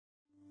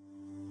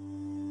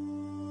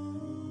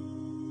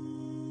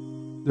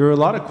There are a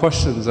lot of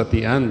questions at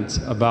the end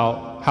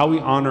about how we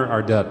honor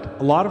our dead.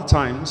 A lot of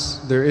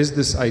times there is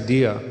this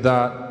idea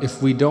that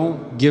if we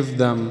don't give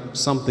them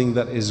something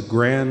that is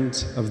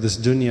grand of this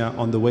dunya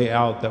on the way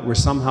out, that we're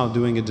somehow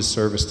doing a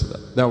disservice to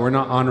them, that we're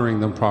not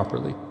honoring them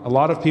properly. A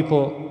lot of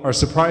people are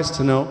surprised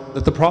to know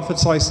that the Prophet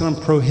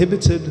ﷺ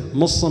prohibited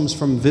Muslims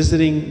from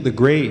visiting the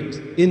graves.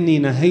 Inni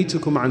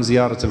nahaytukum an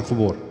ziyarat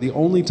al-qubur. The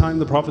only time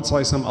the Prophet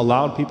ﷺ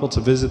allowed people to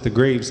visit the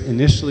graves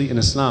initially in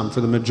Islam, for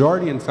the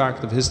majority in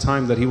fact of his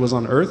time that he was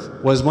on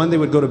earth, was when they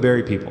would go to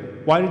bury people.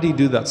 Why did he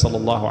do that,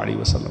 sallallahu alaihi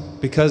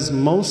wasallam? Because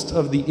most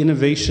of the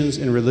innovations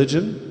in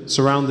religion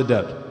surround the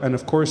dead. And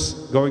of course,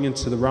 going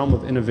into the realm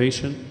of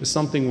innovation is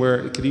something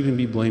where it could even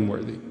be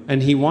blameworthy.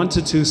 And he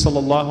wanted to,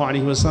 sallallahu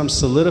alaihi wasallam,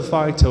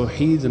 solidify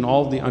tawheed and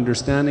all the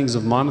understandings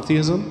of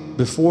monotheism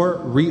before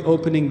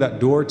reopening that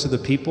door to the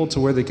people to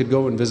where they could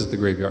go and visit the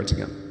graveyards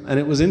again. And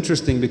it was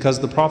interesting because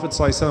the Prophet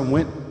ﷺ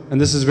went, and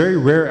this is very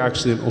rare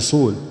actually in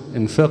usul,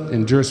 in fiqh,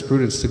 in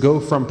jurisprudence, to go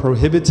from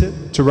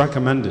prohibited to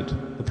recommended.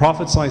 The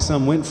Prophet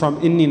ﷺ went from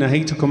inni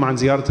nahaytukum an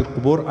ziyarat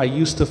al-qubur, I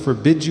used to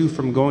forbid you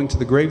from going to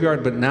the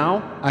graveyard, but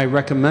now I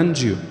recommend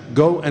you,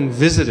 go and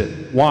visit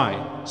it.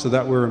 Why? So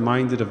that we're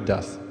reminded of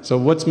death. So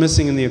what's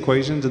missing in the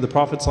equation? Did the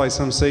Prophet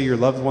ﷺ say your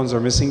loved ones are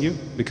missing you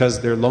because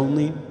they're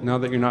lonely now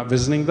that you're not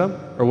visiting them?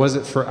 Or was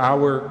it for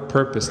our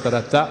purpose that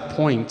at that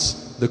point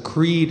the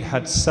creed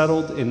had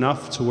settled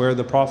enough to where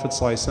the Prophet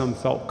ﷺ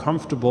felt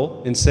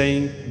comfortable in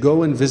saying,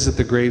 go and visit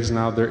the graves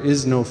now. There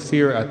is no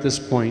fear at this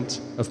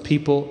point of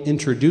people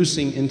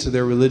introducing into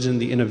their religion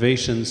the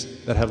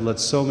innovations that have led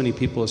so many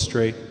people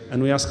astray.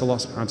 And we ask Allah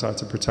subhanahu wa ta'ala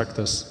to protect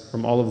us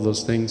from all of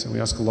those things. And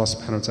we ask Allah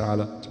subhanahu wa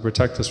ta'ala to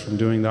protect us from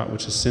doing that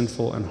which is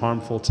sinful and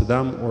harmful to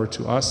them or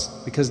to us.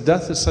 Because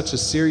death is such a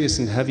serious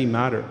and heavy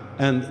matter.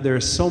 And there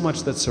is so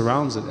much that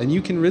surrounds it. And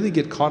you can really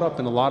get caught up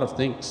in a lot of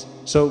things.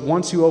 So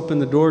once you open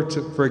the door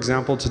to, for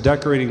example, to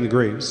decorating the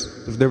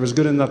graves, if there was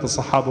good in that, the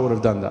Sahaba would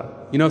have done that.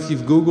 You know, if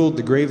you've Googled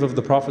the grave of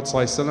the Prophet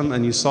ﷺ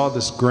and you saw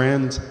this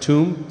grand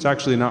tomb, it's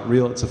actually not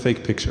real, it's a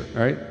fake picture,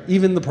 right?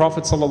 Even the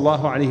Prophet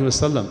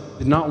ﷺ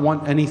did not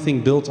want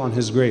anything built on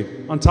his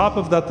grave. On top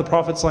of that, the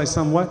Prophet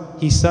ﷺ, what?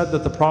 He said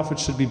that the Prophet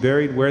should be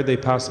buried where they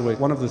pass away.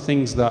 One of the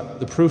things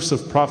that, the proofs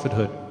of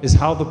prophethood, is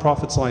how the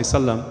Prophet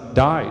ﷺ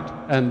died.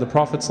 And the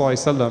Prophet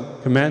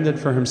ﷺ commanded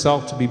for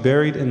himself to be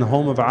buried in the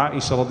home of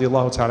Aisha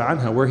radiallahu ta'ala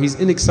anha, where he's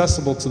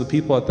inaccessible to the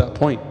people at that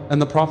point.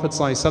 And the Prophet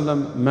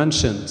ﷺ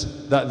mentioned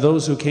that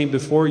those who came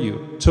before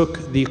you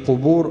took the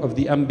qubur of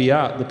the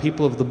anbiya, the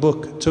people of the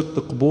book took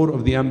the qubur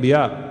of the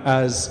anbiya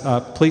as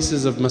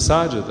places of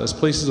masajid, as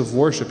places of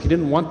worship. He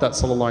didn't want that,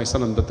 sallallahu alaihi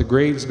wasallam, that the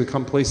graves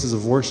become places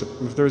of worship.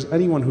 If there's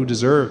anyone who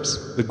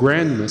deserves the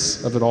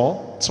grandness of it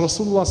all, it's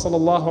Rasulullah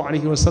sallallahu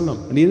alaihi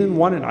wasallam, and he didn't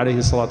want it alayhi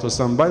salatu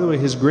wasallam. By the way,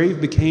 his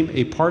grave became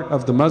a part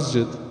of the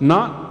masjid,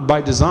 not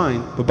by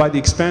design, but by the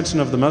expansion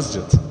of the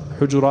masjid.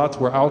 Hujurat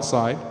were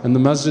outside, and the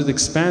masjid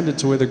expanded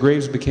to where the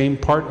graves became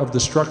part of the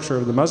structure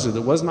of the masjid.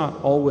 It was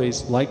not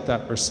always like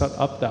that or set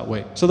up that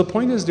way. So the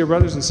point is, dear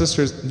brothers and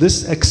sisters,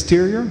 this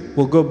exterior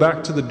will go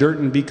back to the dirt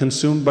and be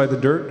consumed by the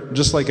dirt,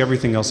 just like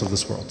everything else of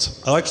this world.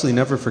 I'll actually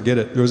never forget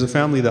it. There was a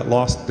family that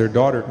lost their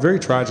daughter very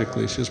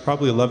tragically. She was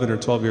probably 11 or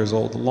 12 years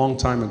old, a long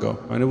time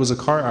ago, and it was a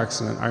car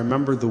accident. I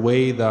remember the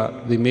way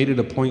that they made it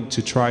a point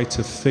to try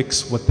to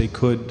fix what they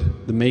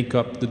could, the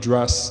makeup, the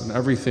dress, and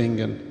everything,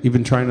 and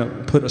even trying to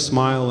put a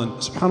smile. And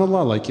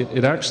subhanAllah, like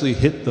it actually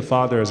hit the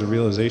father as a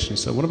realization. He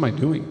said, what am I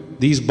doing?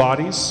 These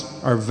bodies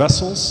are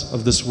vessels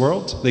of this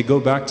world. They go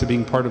back to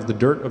being part of the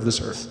dirt of this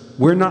earth.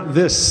 We're not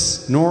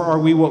this, nor are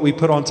we what we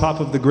put on top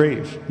of the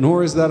grave,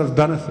 nor is that of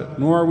benefit,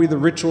 nor are we the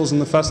rituals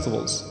and the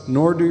festivals,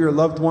 nor do your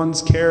loved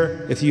ones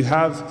care if you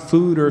have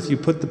food or if you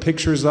put the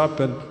pictures up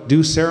and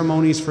do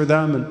ceremonies for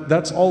them, and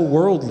that's all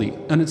worldly,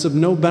 and it's of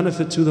no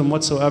benefit to them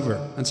whatsoever.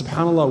 And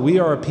subhanAllah, we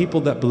are a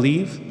people that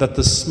believe that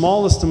the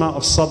smallest amount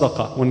of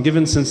sadaqah, when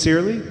given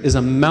sincerely, is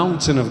a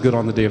mountain of good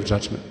on the Day of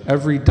Judgment.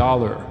 Every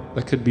dollar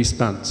that could be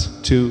spent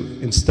to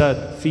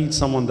instead feed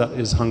someone that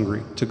is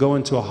hungry, to go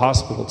into a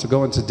hospital, to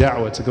go into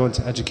da'wah, to go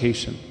into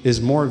education,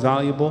 is more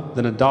valuable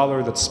than a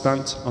dollar that's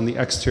spent on the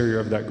exterior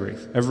of that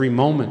grave. Every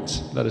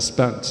moment that is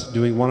spent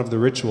doing one of the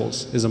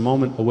rituals is a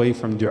moment away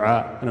from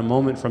dua, and a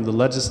moment from the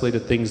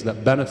legislated things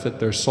that benefit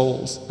their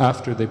souls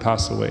after they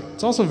pass away.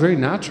 It's also very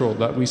natural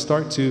that we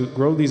start to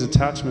grow these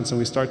attachments and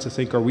we start to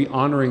think, are we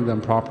honoring them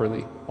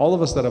properly? All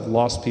of us that have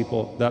lost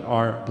people that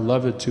are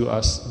beloved to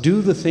us,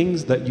 do the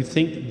things that you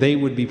think they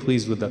would be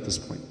pleased with at this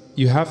point.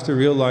 You have to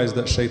realize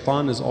that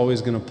shaitan is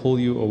always going to pull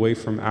you away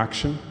from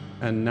action,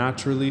 and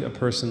naturally a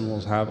person will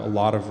have a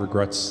lot of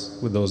regrets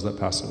with those that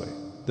pass away.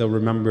 They'll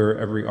remember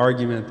every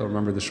argument, they'll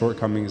remember the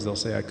shortcomings, they'll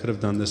say, I could have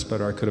done this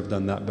better, I could have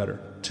done that better.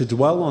 To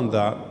dwell on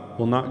that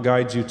will not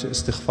guide you to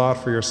istighfar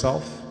for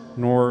yourself,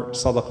 nor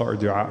sadaqah or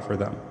dua for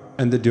them.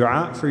 And the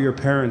dua for your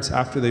parents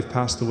after they've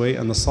passed away,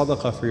 and the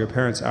sadaqah for your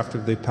parents after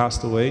they've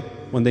passed away,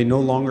 when they no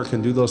longer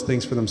can do those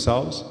things for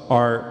themselves,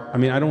 are, I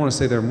don't want to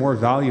say they're more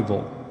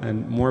valuable,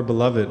 and more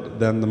beloved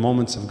than the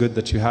moments of good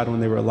that you had when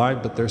they were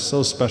alive, but they're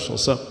so special.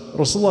 So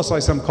Rasulullah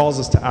ﷺ calls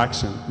us to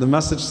action. The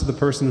message to the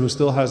person who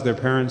still has their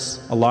parents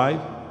alive: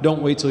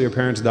 don't wait till your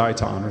parents die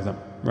to honor them,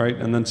 right?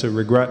 And then to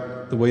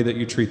regret the way that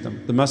you treat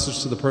them. The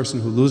message to the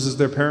person who loses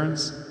their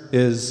parents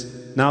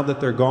is, now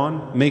that they're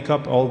gone, make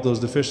up all of those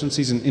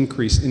deficiencies and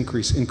increase.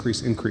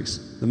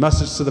 The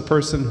message to the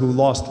person who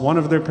lost one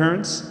of their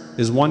parents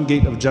is, one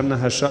gate of Jannah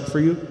has shut for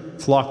you,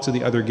 flock to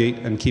the other gate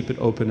and keep it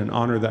open and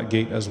honor that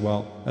gate as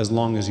well, as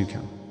long as you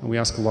can. And we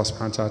ask Allah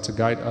subhanahu wa ta'ala to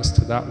guide us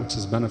to that which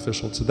is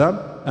beneficial to them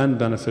and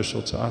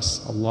beneficial to us.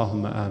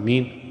 Allahumma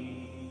ameen.